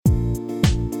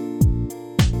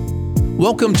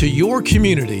Welcome to Your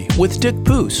Community with Dick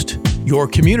Poost. Your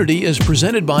Community is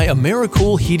presented by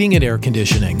AmeriCool Heating and Air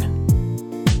Conditioning.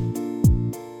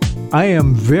 I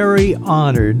am very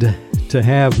honored to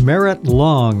have Merritt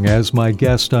Long as my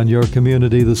guest on Your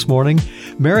Community this morning.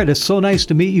 Merritt, it's so nice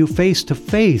to meet you face to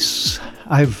face.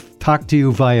 I've talked to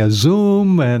you via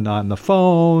Zoom and on the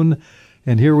phone,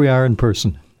 and here we are in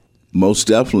person. Most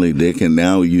definitely, Dick, and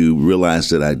now you realize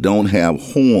that I don't have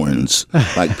horns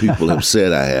like people have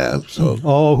said I have. So.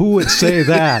 Oh, who would say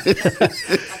that?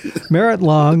 Merritt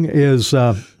Long is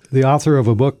the author of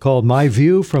a book called My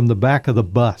View from the Back of the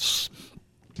Bus.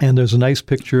 And there's a nice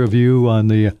picture of you on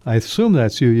the, I assume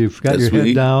that's you. You've got your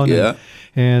head down, yeah.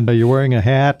 and you're wearing a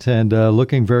hat and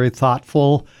looking very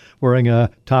thoughtful, wearing a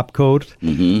top coat.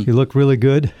 Mm-hmm. You look really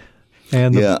good.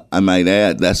 And I might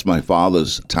add, that's my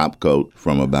father's top coat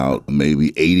from about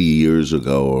maybe 80 years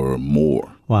ago or more.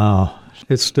 Wow.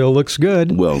 It still looks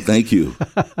good. Well, thank you.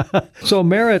 So,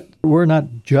 Merritt, we're not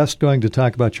just going to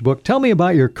talk about your book. Tell me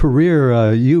about your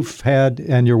career you've had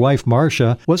and your wife,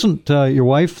 Marcia. Wasn't your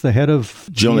wife the head of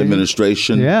General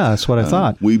Administration? Yeah, that's what I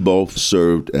thought. We both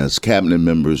served as cabinet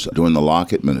members during the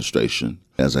Locke administration.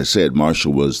 As I said, Marcia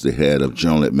was the head of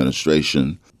General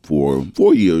Administration for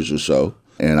 4 years or so.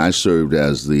 And I served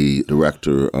as the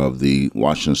director of the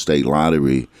Washington State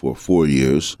Lottery for 4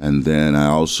 years. And then I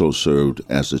also served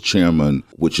as the chairman,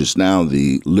 which is now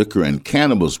the Liquor and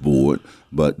Cannabis Board.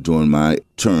 But during my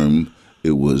term,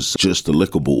 it was just the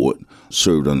Liquor Board,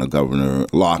 served under Governor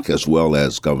Locke as well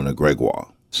as Governor Gregoire.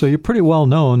 So you're pretty well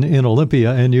known in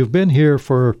Olympia, and you've been here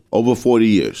for... over 40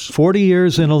 years. 40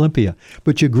 years in Olympia.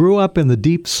 But you grew up in the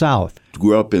Deep South.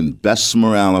 Grew up in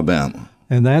Bessemer, Alabama.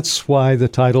 And that's why the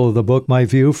title of the book, My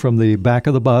View from the Back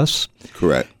of the Bus.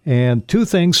 Correct. And two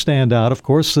things stand out. Of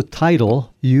course, the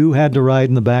title, you had to ride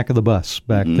in the back of the bus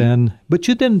back then, but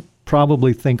you didn't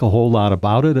probably think a whole lot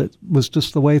about it. It was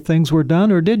just the way things were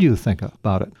done, or did you think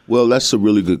about it? Well, that's a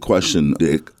really good question,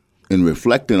 Dick. In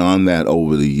reflecting on that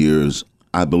over the years,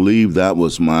 I believe that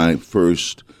was my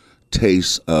first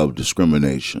taste of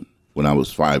discrimination when I was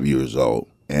 5 years old.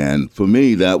 And for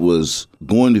me, that was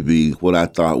going to be what I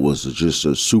thought was just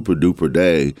a super duper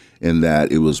day, in that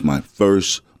it was my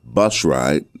first bus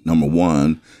ride, number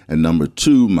one. And number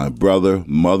two, my brother,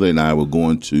 mother, and I were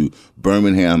going to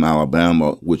Birmingham,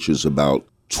 Alabama, which is about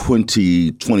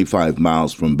 25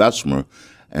 miles from Bessemer.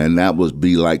 And that would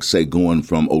be like, say, going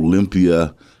from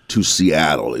Olympia to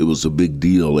Seattle. It was a big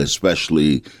deal,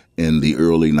 especially in the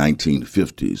early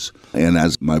 1950s. And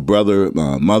as my brother,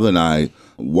 mother, and I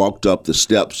walked up the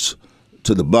steps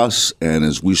to the bus, and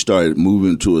as we started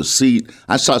moving to a seat,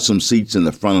 I saw some seats in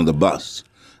the front of the bus,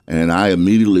 and I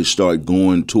immediately started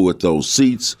going toward those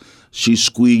seats. She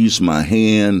squeezed my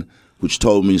hand, which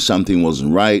told me something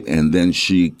wasn't right, and then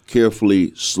she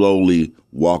carefully, slowly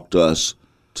walked us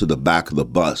to the back of the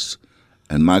bus.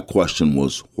 And my question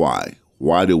was, why?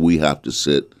 Why do we have to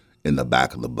sit in the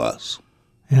back of the bus?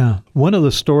 Yeah. One of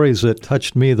the stories that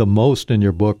touched me the most in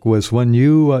your book was when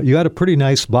you had a pretty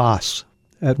nice boss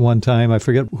at one time. I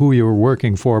forget who you were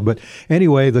working for, but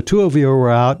anyway, the two of you were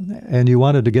out and you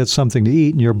wanted to get something to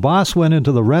eat, and your boss went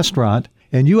into the restaurant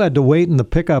and you had to wait in the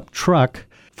pickup truck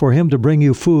for him to bring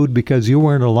you food because you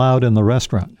weren't allowed in the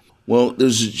restaurant. Well,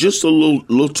 there's just a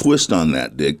little twist on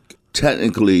that, Dick.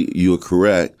 Technically, you're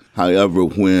correct. However,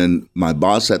 when my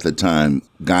boss at the time,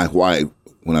 Guy White,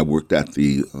 when I worked at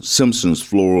the Simpsons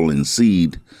Floral and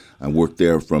Seed, I worked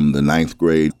there from the 9th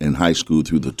grade in high school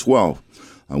through the 12th.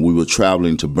 We were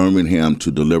traveling to Birmingham to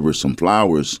deliver some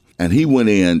flowers, and he went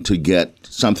in to get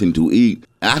something to eat.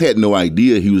 I had no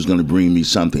idea he was going to bring me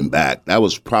something back. That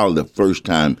was probably the first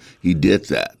time he did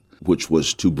that, which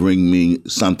was to bring me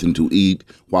something to eat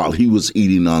while he was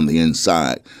eating on the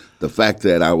inside. The fact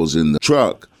that I was in the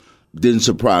truck didn't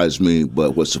surprise me,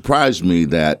 but what surprised me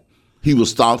that he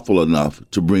was thoughtful enough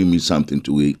to bring me something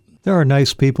to eat. There are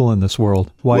nice people in this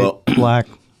world, white, black,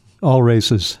 all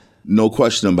races. No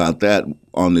question about that.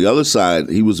 On the other side,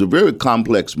 he was a very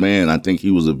complex man. I think he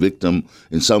was a victim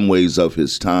in some ways of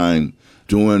his time.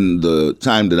 During the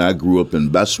time that I grew up in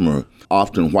Bessemer,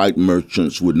 often white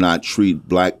merchants would not treat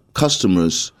black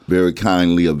customers very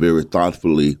kindly or very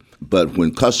thoughtfully. But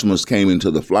when customers came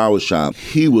into the flower shop,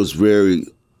 he was very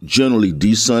generally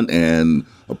decent and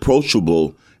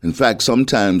approachable. In fact,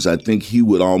 sometimes I think he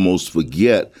would almost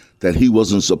forget that he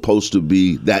wasn't supposed to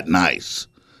be that nice.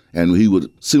 And he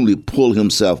would simply pull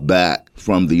himself back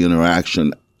from the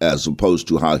interaction as opposed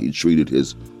to how he treated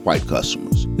his white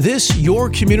customers. This Your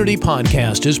Community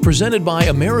podcast is presented by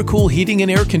AmeriCool Heating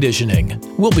and Air Conditioning.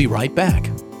 We'll be right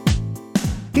back.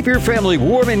 Keep your family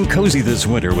warm and cozy this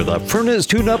winter with a furnace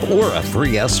tune-up or a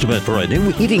free estimate for a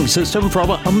new heating system from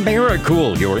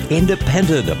AmeriCool, your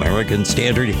independent American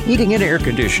Standard heating and air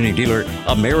conditioning dealer.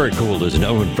 AmeriCool is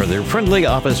known for their friendly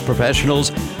office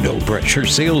professionals, no-pressure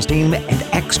sales team, and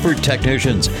expert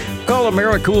technicians. Call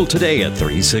AmeriCool today at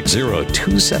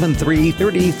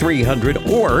 360-273-3300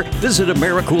 or visit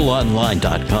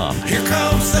AmeriCoolOnline.com. Here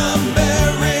comes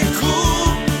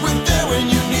AmeriCool. We're there when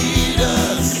you need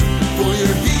us for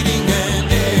your heating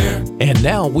and air. And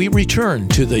now we return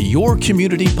to the Your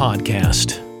Community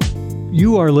podcast.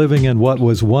 You are living in what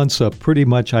was once a pretty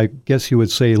much, I guess you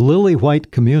would say, lily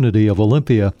white community of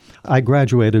Olympia. I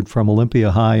graduated from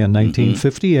Olympia High in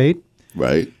 1958.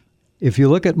 Right. If you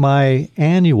look at my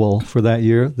annual for that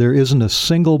year, there isn't a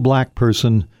single black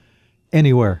person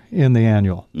anywhere in the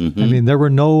annual. I mean, there were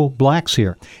no blacks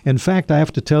here. In fact, I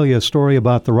have to tell you a story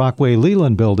about the Rockway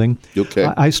Leland building.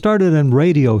 Okay. I started in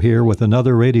radio here with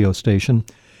another radio station,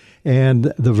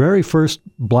 and the very first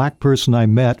black person I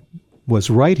met was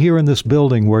right here in this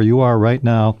building where you are right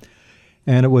now,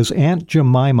 and it was Aunt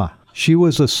Jemima. She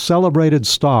was a celebrated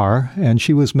star, and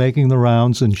she was making the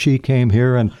rounds, and she came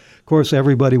here, and of course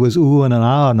everybody was oohing and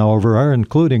ahhing over her,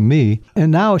 including me.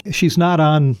 And now she's not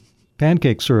on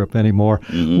pancake syrup anymore.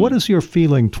 What is your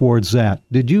feeling towards that?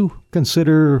 Did you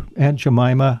consider Aunt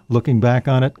Jemima, looking back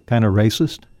on it, kind of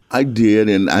racist? I did,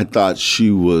 and I thought she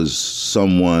was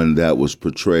someone that was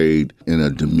portrayed in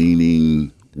a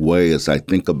demeaning way. As I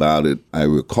think about it, I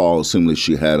recall simply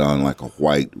she had on like a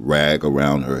white rag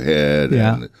around her head,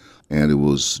 and it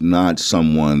was not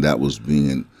someone that was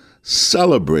being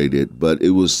celebrated, but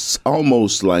it was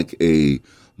almost like a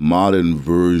modern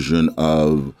version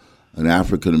of an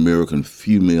African-American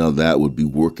female that would be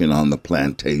working on the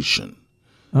plantation.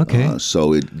 Okay.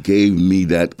 So it gave me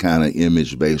that kind of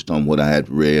image based on what I had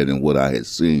read and what I had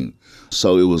seen.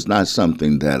 So it was not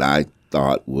something that I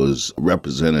thought was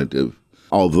representative.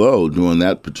 Although during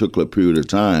that particular period of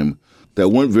time, there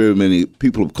weren't very many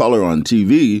people of color on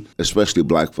TV, especially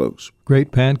black folks.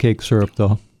 Great pancake syrup,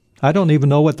 though. I don't even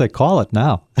know what they call it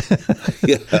now.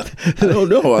 Yeah, I don't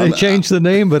know. They changed the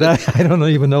name, but I don't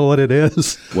even know what it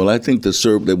is. Well, I think the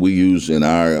syrup that we used in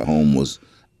our home was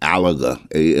Alga,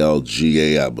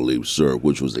 A-L-G-A, I believe, syrup,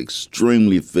 which was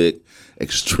extremely thick,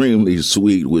 extremely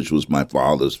sweet, which was my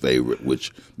father's favorite,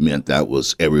 which meant that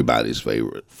was everybody's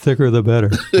favorite. Thicker the better.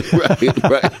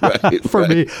 right. For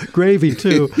me, gravy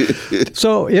too.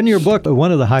 So in your book,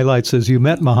 one of the highlights is you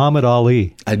met Muhammad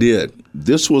Ali. I did.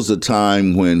 This was a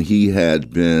time when he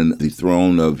had been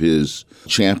dethroned of his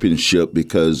championship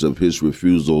because of his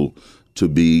refusal to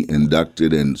be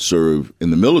inducted and serve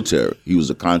in the military. He was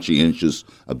a conscientious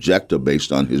objector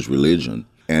based on his religion.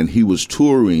 And he was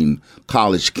touring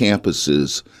college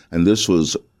campuses, and this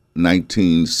was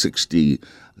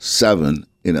 1967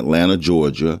 in Atlanta,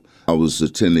 Georgia. I was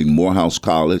attending Morehouse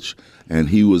College, and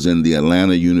he was in the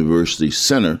Atlanta University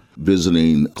Center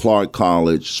visiting Clark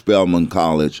College, Spelman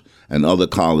College, and other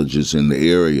colleges in the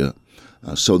area.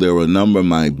 So there were a number of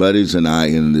my buddies and I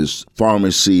in this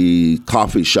pharmacy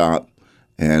coffee shop,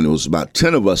 and there was about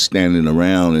 10 of us standing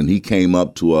around, and he came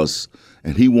up to us,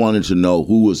 and he wanted to know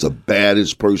who was the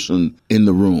baddest person in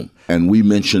the room. And we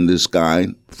mentioned this guy,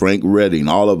 Frank Redding.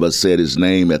 All of us said his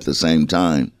name at the same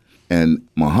time. And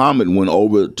Muhammad went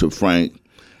over to Frank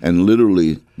and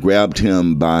literally grabbed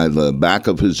him by the back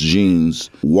of his jeans,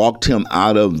 walked him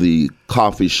out of the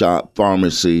coffee shop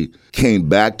pharmacy, came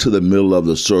back to the middle of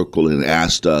the circle and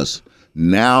asked us,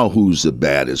 now who's the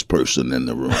baddest person in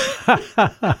the room?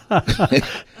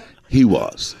 He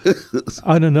was.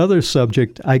 On another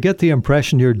subject, I get the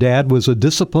impression your dad was a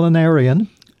disciplinarian.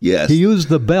 Yes. He used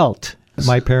the belt.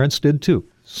 My parents did too.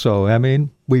 So, I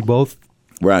mean, we both.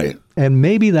 Right. And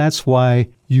maybe that's why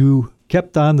you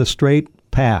kept on the straight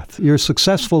path. You're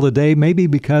successful today, maybe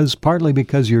partly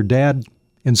because your dad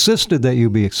insisted that you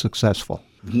be successful.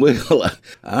 Well,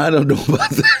 I don't know about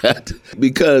that.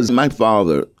 Because my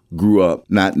father grew up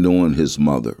not knowing his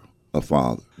mother or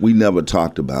father. We never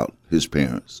talked about his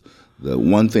parents. The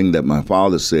one thing that my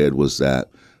father said was that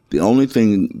the only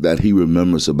thing that he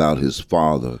remembers about his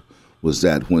father was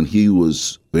that when he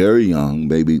was very young,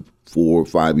 maybe 4 or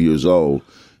 5 years old,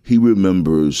 he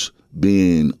remembers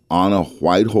being on a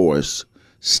white horse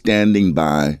standing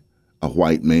by a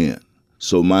white man.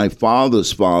 So my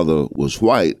father's father was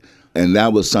white, and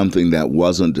that was something that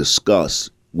wasn't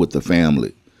discussed with the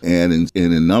family. And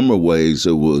in a number of ways,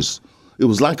 it was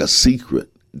like a secret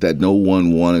that no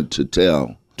one wanted to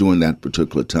tell during that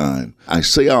particular time. I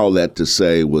say all that to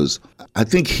say I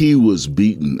think he was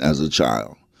beaten as a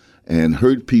child, and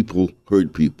hurt people.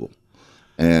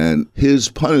 And his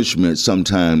punishment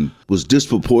sometimes was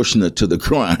disproportionate to the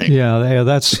crime. Yeah,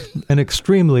 that's an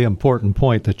extremely important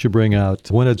point that you bring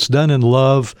out. When it's done in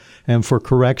love and for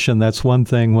correction, that's one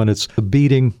thing. When it's a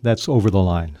beating, that's over the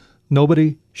line.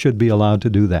 Nobody should be allowed to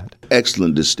do that.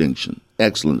 Excellent distinction.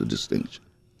 Excellent distinction.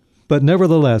 But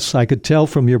nevertheless, I could tell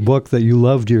from your book that you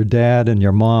loved your dad and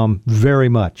your mom very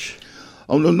much.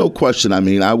 Oh, no question. I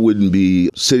mean, I wouldn't be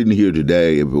sitting here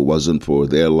today if it wasn't for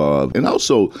their love. And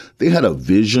also, they had a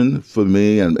vision for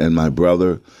me and my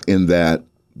brother in that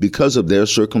because of their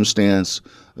circumstance,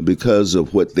 because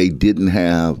of what they didn't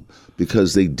have,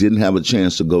 because they didn't have a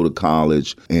chance to go to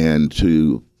college and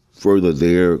to further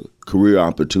their career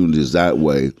opportunities that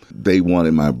way, they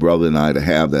wanted my brother and I to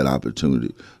have that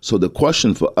opportunity. So the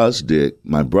question for us, Dick,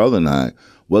 my brother and I,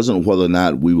 wasn't whether or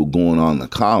not we were going on to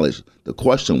college. The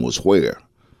question was where,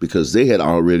 because they had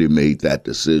already made that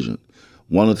decision.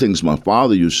 One of the things my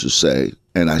father used to say,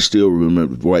 and I still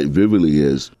remember quite vividly,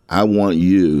 is, I want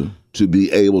you to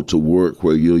be able to work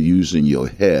where you're using your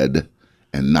head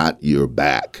and not your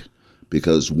back,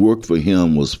 because work for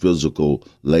him was physical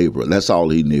labor. That's all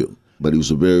he knew. But he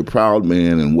was a very proud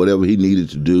man, and whatever he needed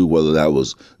to do, whether that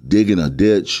was digging a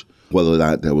ditch, whether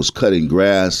that was cutting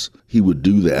grass, he would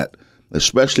do that,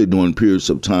 especially during periods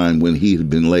of time when he had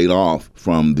been laid off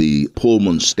from the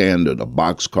Pullman Standard, a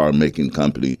boxcar making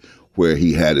company, where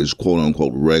he had his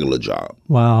quote-unquote regular job.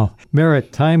 Wow.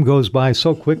 Merritt, time goes by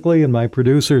so quickly, and my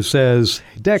producer says,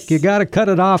 Dick, you got to cut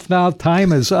it off now.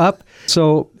 Time is up.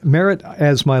 So, Merritt,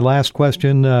 as my last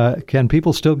question, can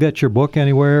people still get your book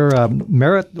anywhere?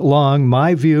 Merritt Long,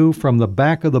 My View from the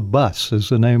Back of the Bus is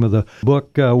the name of the book.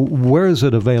 Where is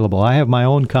it available? I have my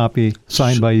own copy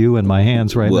signed by you in my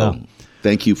hands right now.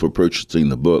 Thank you for purchasing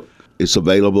the book. It's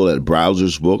available at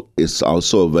Browser's Book. It's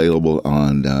also available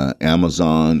on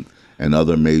Amazon and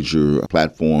other major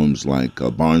platforms like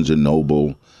Barnes &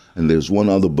 Noble. And there's one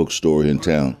other bookstore in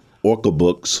town, Orca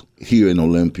Books here in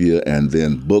Olympia, and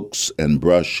then Books and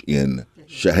Brush in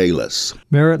Chehalis.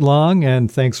 Merritt Long,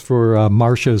 and thanks for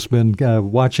Marcia's been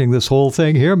watching this whole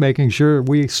thing here, making sure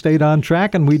we stayed on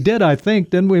track, and we did, I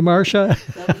think, didn't we, Marcia?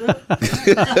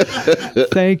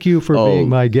 Thank you for being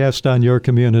my guest on Your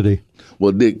Community.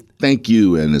 Well, Dick, thank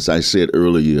you. And as I said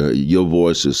earlier, your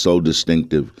voice is so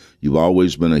distinctive. You've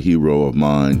always been a hero of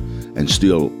mine and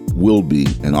still will be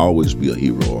and always be a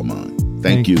hero of mine.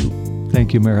 Thank you.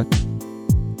 Thank you, Merritt.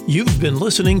 You've been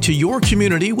listening to Your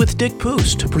Community with Dick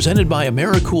Poost, presented by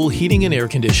AmeriCool Heating and Air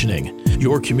Conditioning.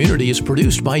 Your Community is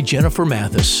produced by Jennifer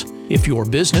Mathis. If your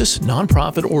business,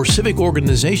 nonprofit, or civic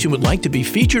organization would like to be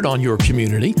featured on Your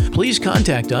Community, please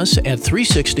contact us at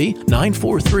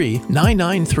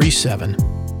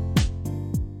 360-943-9937.